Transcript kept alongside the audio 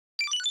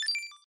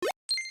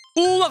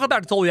Welcome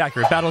back to Totally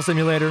Accurate Battle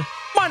Simulator.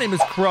 My name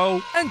is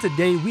Crow, and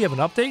today we have an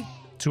update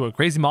to a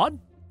crazy mod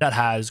that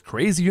has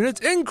crazy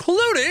units,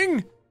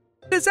 including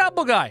this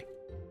apple guy.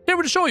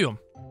 Here to show you him.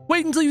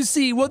 Wait until you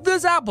see what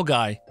this apple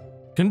guy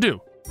can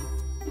do.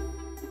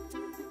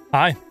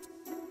 Hi.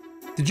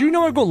 Did you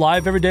know I go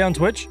live every day on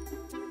Twitch?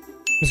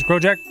 Mr.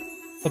 Crowjack,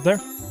 up there?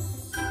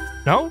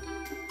 No?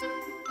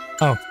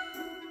 Oh.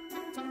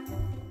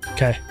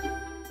 Okay.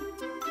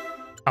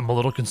 I'm a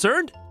little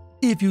concerned.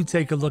 If you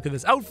take a look at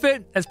this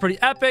outfit, it's pretty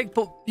epic,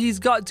 but he's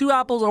got two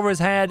apples over his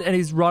head and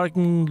he's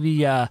rocking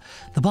the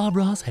Bob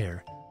Ross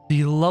hair.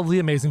 The lovely,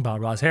 amazing Bob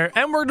Ross hair.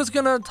 And we're just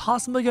gonna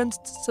toss him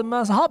against some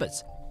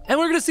hobbits. And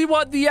we're gonna see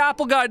what the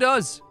apple guy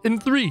does in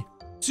 3,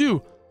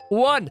 2,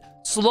 1.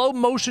 Slow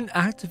motion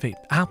activate.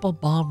 Apple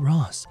Bob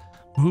Ross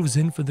moves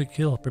in for the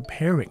kill,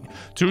 preparing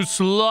to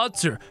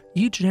slaughter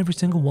each and every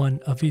single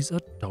one of these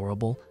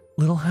adorable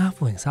little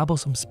halflings. How about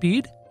some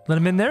speed? Let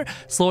him in there.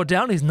 Slow it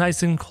down. He's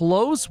nice and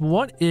close.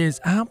 What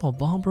is Apple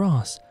Bob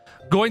Ross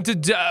going to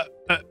do?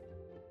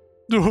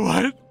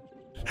 What?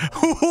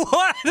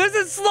 What? This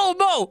is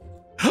slow-mo.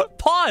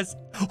 Pause.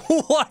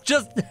 What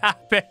just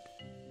happened?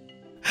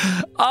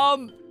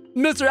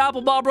 Mr.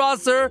 Apple Bob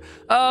Ross, sir,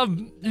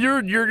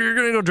 you're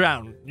gonna go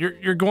drown.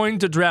 You're going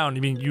to drown. I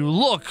mean, you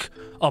look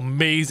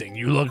amazing.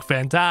 You look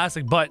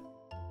fantastic, but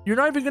you're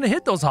not even gonna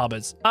hit those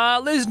hobbits.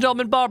 Ladies and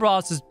gentlemen, Bob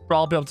Ross is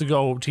probably able to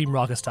go Team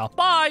Rocket style.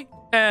 Bye.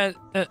 And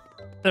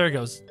there he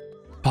goes.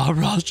 Bob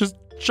Ross just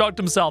chucked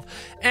himself.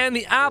 And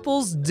the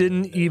apples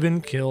didn't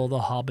even kill the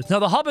hobbits. Now,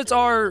 the hobbits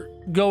are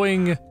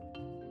going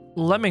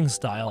lemming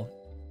style.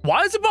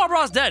 Why isn't Bob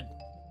Ross dead?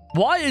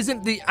 Why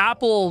isn't the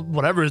apple,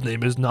 whatever his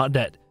name is, not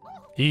dead?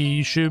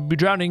 He should be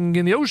drowning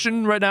in the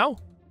ocean right now,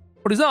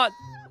 but he's not.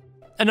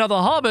 And now the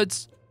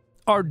hobbits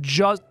are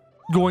just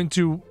going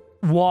to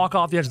walk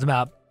off the edge of the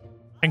map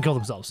and kill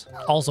themselves.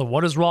 Also,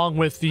 what is wrong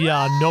with the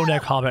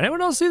no-neck hobbit?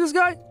 Anyone else see this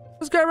guy?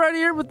 This guy right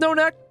here with no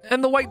neck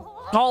and the white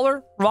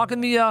collar,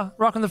 rocking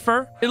the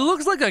fur. It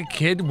looks like a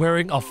kid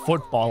wearing a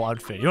football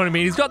outfit. You know what I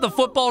mean? He's got the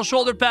football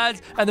shoulder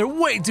pads and they're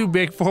way too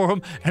big for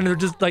him. And they're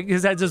just like,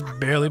 his head's just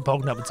barely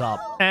poking up the top.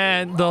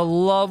 And the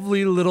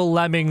lovely little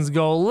lemmings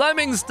go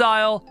lemming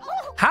style.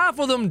 Half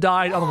of them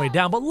died on the way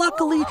down, but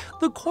luckily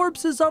the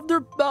corpses of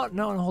their,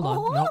 no, hold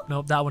on.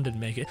 Nope, that one didn't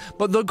make it.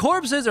 But the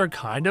corpses are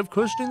kind of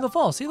cushioning the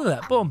fall. See, look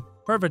at that, boom,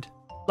 perfect.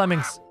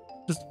 Lemmings.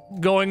 Just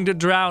going to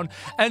drown,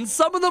 and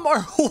some of them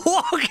are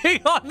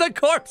walking on the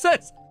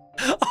corpses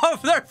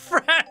of their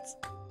friends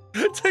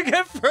to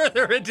get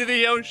further into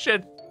the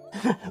ocean.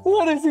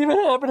 What is even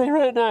happening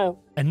right now?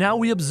 And now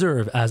we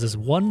observe as this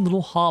one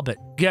little hobbit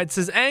gets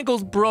his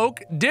ankles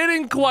broke,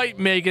 didn't quite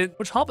make it.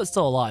 Which hobbit's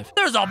still alive?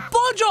 There's a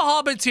bunch of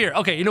hobbits here.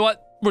 Okay, you know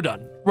what? We're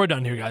done. We're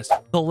done here, guys.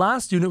 The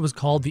last unit was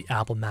called the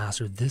Apple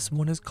Master. This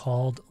one is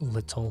called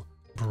Little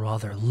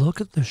Brother. Look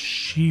at the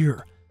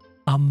sheer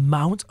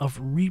amount of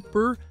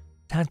Reaper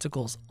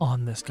tentacles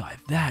on this guy.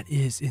 That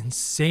is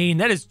insane.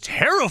 That is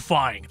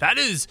terrifying. That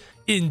is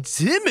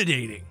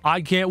intimidating.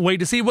 I can't wait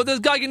to see what this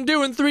guy can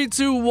do in 3,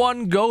 2,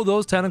 1, go.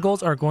 Those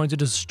tentacles are going to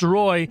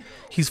destroy.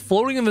 He's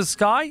floating in the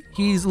sky.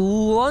 He's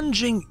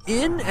lunging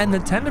in and the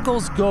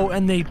tentacles go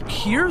and they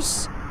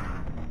pierce,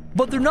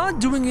 but they're not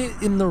doing it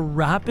in the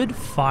rapid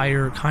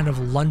fire kind of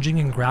lunging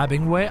and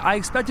grabbing way. I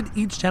expected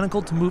each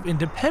tentacle to move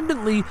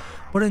independently,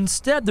 but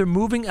instead they're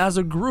moving as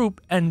a group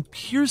and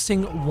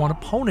piercing one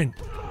opponent.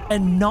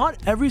 And not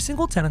every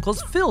single tentacle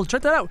is filled.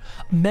 Check that out.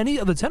 Many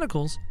of the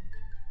tentacles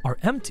are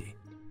empty.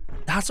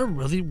 That's a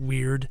really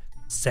weird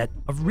set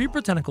of Reaper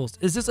tentacles.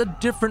 Is this a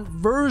different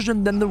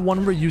version than the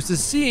one we're used to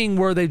seeing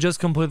where they just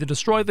completely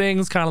destroy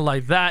things, kind of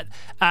like that,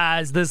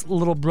 as this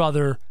little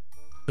brother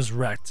just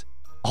wrecked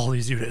all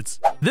these units?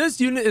 This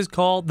unit is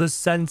called the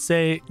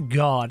Sensei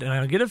God, and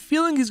I get a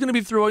feeling he's going to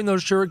be throwing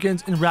those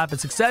shurikens in rapid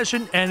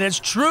succession, and it's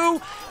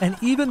true. And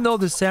even though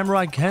the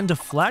samurai can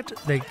deflect,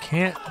 they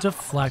can't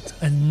deflect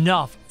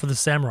enough for the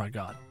Samurai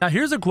God. Now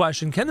here's a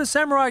question. Can the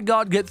Samurai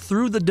God get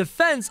through the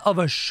defense of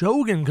a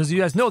Shogun? Because you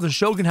guys know the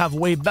Shogun have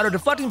way better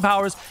deflecting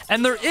powers,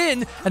 and they're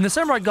in, and the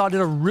Samurai God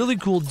did a really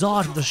cool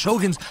dodge, but the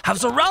Shoguns have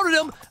surrounded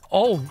him.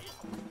 Oh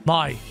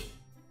my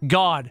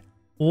God.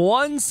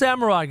 One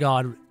Samurai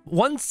God,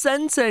 one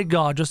Sensei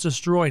God just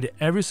destroyed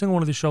every single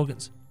one of these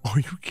Shoguns. Are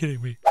you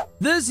kidding me?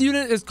 This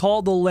unit is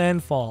called the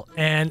Landfall,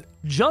 and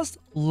just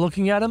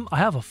looking at him, I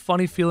have a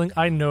funny feeling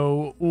I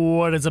know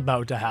what is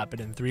about to happen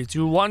in 3,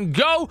 2, 1,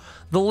 go!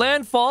 The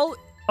Landfall.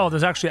 Oh,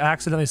 there's actually, I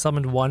accidentally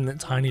summoned one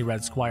tiny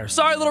red squire.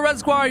 Sorry, little red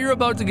squire, you're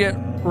about to get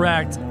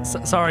wrecked.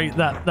 Sorry,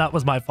 that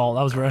was my fault.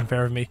 That was very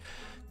unfair of me.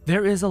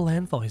 There is a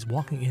Landfall. He's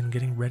walking in,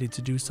 getting ready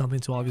to do something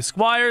to all of his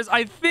squires.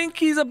 I think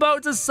he's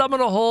about to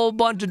summon a whole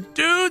bunch of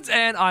dudes,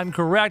 and I'm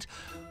correct.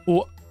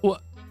 What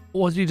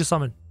did he just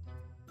summon?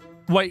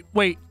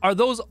 Wait, are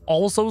those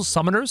also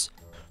summoners?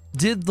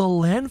 Did the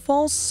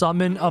Landfall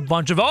summon a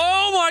bunch of...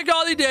 Oh my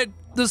God, they did!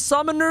 The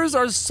summoners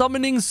are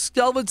summoning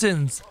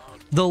skeletons.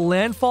 The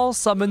Landfall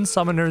summons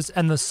summoners,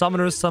 and the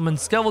summoners summon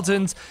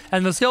skeletons,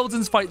 and the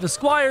skeletons fight the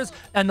squires,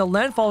 and the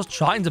Landfall's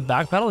trying to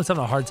backpedal. It's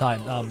having a hard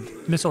time.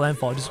 Mr.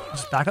 Landfall,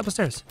 just back up the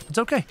stairs. It's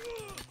okay.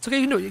 It's okay,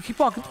 you can do it. Keep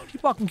walking,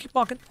 keep walking, keep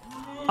walking.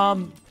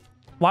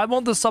 Why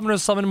won't the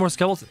summoners summon more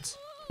skeletons?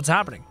 What's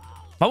happening?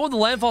 Why won't the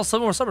landfall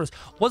summon more summoners?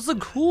 What's the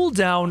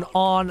cooldown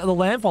on the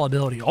landfall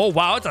ability? Oh,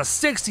 wow, it's a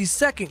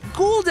 60-second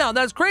cooldown.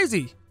 That's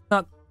crazy.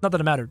 Not that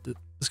it mattered. The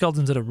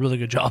skeletons did a really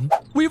good job.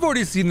 We've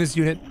already seen this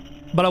unit,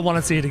 but I want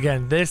to see it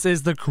again. This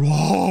is the...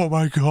 Oh,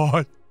 my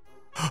God.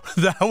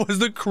 That was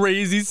the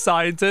crazy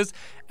scientist,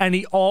 and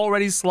he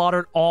already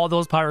slaughtered all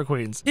those pirate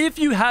queens. If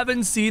you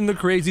haven't seen the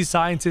crazy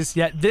scientist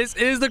yet, this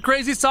is the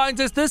crazy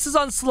scientist. This is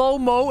on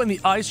slow-mo, and the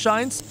ice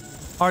giants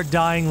are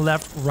dying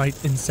left,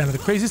 right, and center. The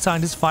crazy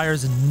scientist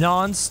fires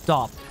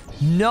non-stop,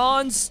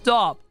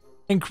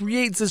 and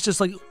creates this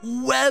just like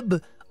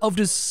web of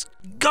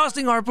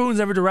disgusting harpoons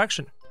in every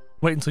direction.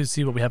 Wait until you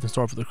see what we have in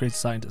store for the crazy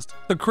scientist.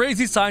 The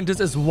crazy scientist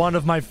is one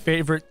of my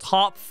favorite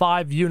top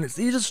 5 units.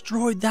 He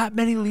destroyed that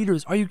many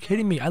leaders. Are you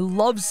kidding me? I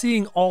love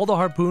seeing all the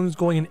harpoons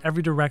going in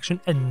every direction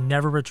and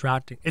never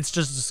retracting. It's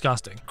just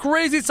disgusting.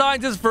 Crazy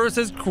scientist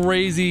versus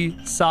crazy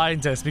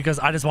scientist, because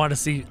I just want to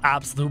see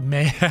absolute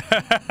mayhem.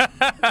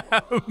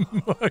 Oh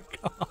my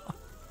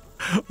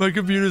God. My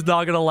computer's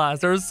not gonna last.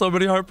 There's so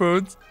many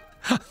harpoons.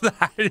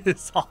 That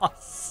is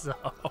awesome.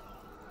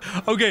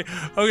 Okay,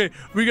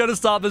 we gotta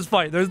stop this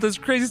fight. There's this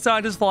crazy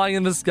scientist flying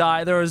in the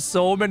sky. There are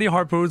so many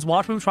harpoons.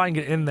 Watch me try and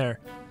get in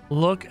there.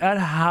 Look at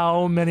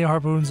how many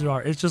harpoons there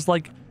are. It's just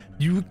like,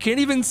 you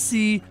can't even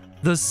see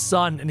the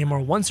sun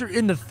anymore. Once you're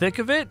in the thick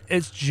of it,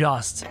 it's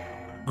just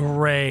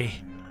gray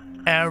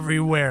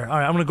everywhere. All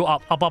right, I'm gonna go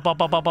up,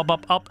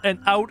 and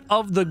out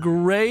of the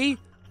gray,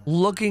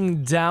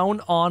 looking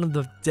down on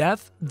the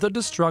death, the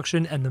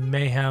destruction, and the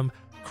mayhem.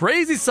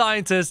 Crazy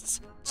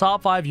scientists,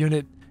 top 5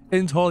 unit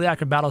in Totally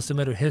Accurate Battle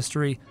Simulator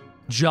history.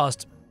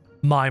 Just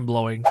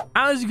mind-blowing.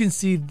 As you can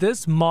see,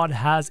 this mod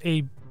has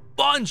a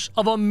bunch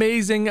of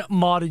amazing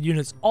modded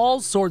units, all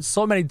sorts,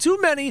 so many, too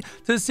many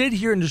to sit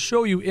here and to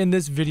show you in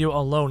this video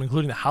alone,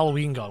 including the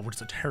Halloween god, which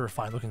is a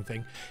terrifying looking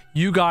thing.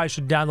 You guys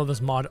should download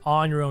this mod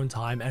on your own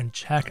time and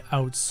check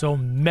out so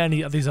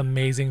many of these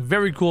amazing,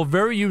 very cool,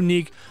 very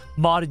unique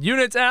modded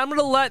units. And I'm going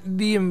to let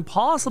the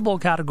impossible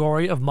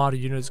category of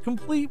modded units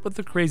complete with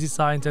the crazy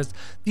scientist,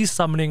 the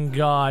summoning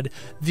god,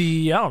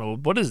 the, I don't know,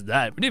 what is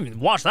that? We didn't even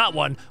watch that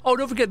one. Oh,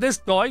 don't forget this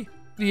guy.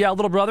 The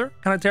little brother,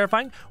 kind of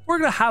terrifying. We're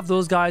gonna have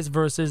those guys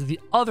versus the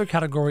other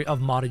category of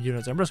modded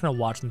units. I'm just gonna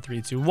watch them. 3,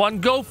 2,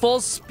 1, go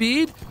full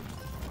speed.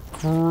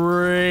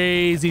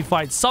 Crazy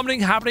fight.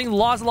 Summoning happening,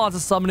 lots and lots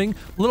of summoning.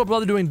 Little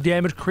brother doing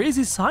damage.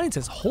 Crazy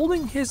scientist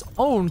holding his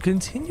own,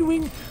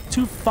 continuing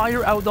to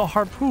fire out the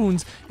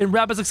harpoons in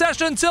rapid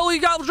succession until he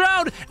got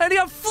drowned and he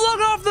got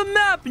flung off the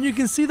map. And you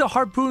can see the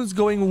harpoons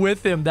going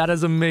with him. That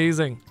is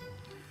amazing.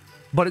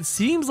 But it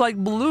seems like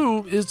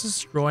blue is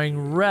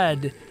destroying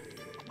red.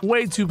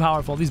 Way too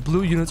powerful. These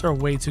blue units are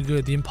way too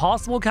good. The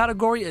impossible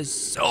category is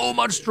so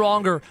much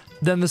stronger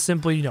than the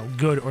simply, you know,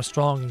 good or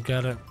strong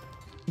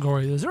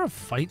category. Is there a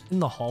fight in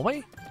the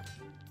hallway?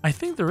 I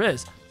think there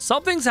is.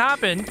 Something's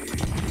happened.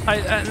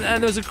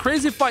 And there's a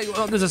crazy fight.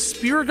 There's a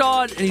spear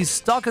god and he's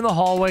stuck in the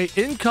hallway.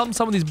 In come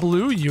some of these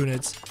blue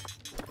units.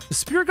 The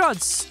spear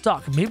god's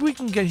stuck. Maybe we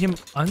can get him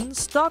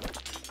unstuck?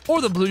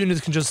 Or the blue units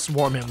can just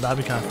swarm him.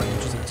 That'd be kind of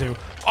interesting too.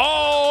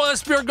 Oh, the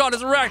spear god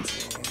is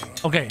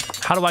wrecked. Okay,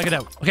 how do I get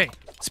out? Okay.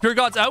 Spear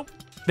God's out.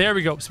 There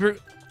we go. Where'd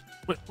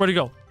he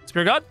go?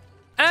 Spear God?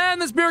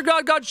 And the Spear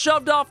God got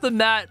shoved off the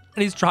mat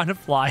and he's trying to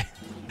fly.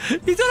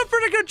 He's done a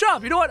pretty good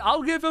job. You know what?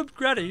 I'll give him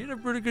credit. He did a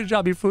pretty good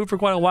job. He flew for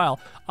quite a while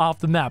off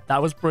the map.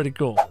 That was pretty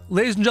cool.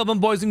 Ladies and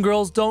gentlemen, boys and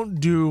girls, don't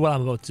do what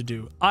I'm about to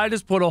do. I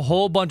just put a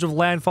whole bunch of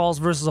landfalls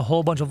versus a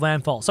whole bunch of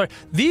landfalls. Sorry.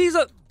 These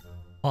are...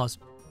 Pause.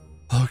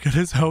 Look at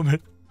his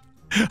helmet.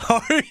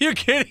 Are you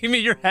kidding me?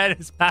 Your head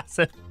is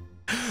massive.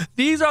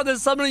 These are the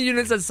summoning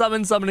units that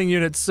summon summoning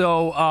units,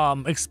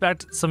 so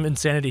expect some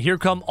insanity. Here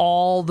come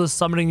all the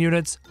summoning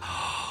units.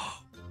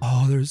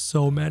 Oh, there's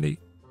so many.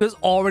 There's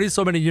already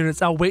so many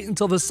units. Now wait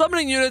until the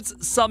summoning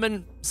units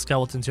summon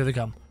skeletons. Here they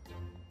come.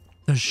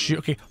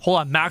 Okay, hold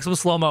on. Maximum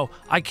slow-mo.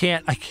 I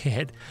can't.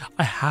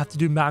 I have to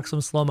do maximum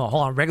slow-mo.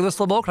 Hold on. Regular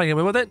slow-mo. Can I get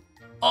away with it?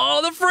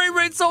 Oh, the frame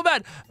rate's so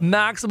bad.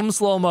 Maximum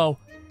slow-mo.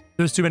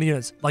 There's too many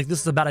units. Like, this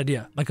is a bad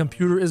idea. My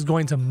computer is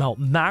going to melt.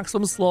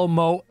 Maximum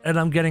slow-mo, and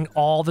I'm getting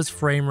all this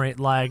frame rate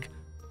lag.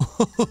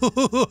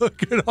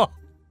 Look at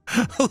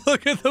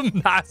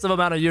the massive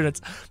amount of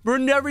units. We're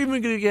never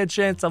even going to get a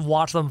chance to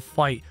watch them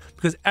fight,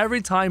 because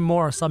every time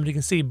more summon, you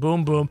can see,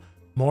 boom, boom,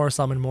 more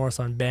summon,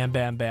 bam,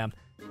 bam, bam.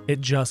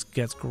 It just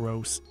gets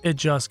gross. It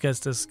just gets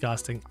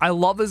disgusting. I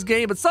love this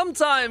game, but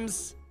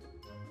sometimes,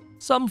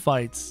 some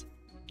fights,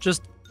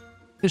 just,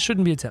 they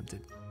shouldn't be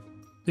attempted.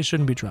 They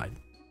shouldn't be tried.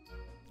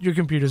 Your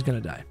computer's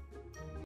gonna die.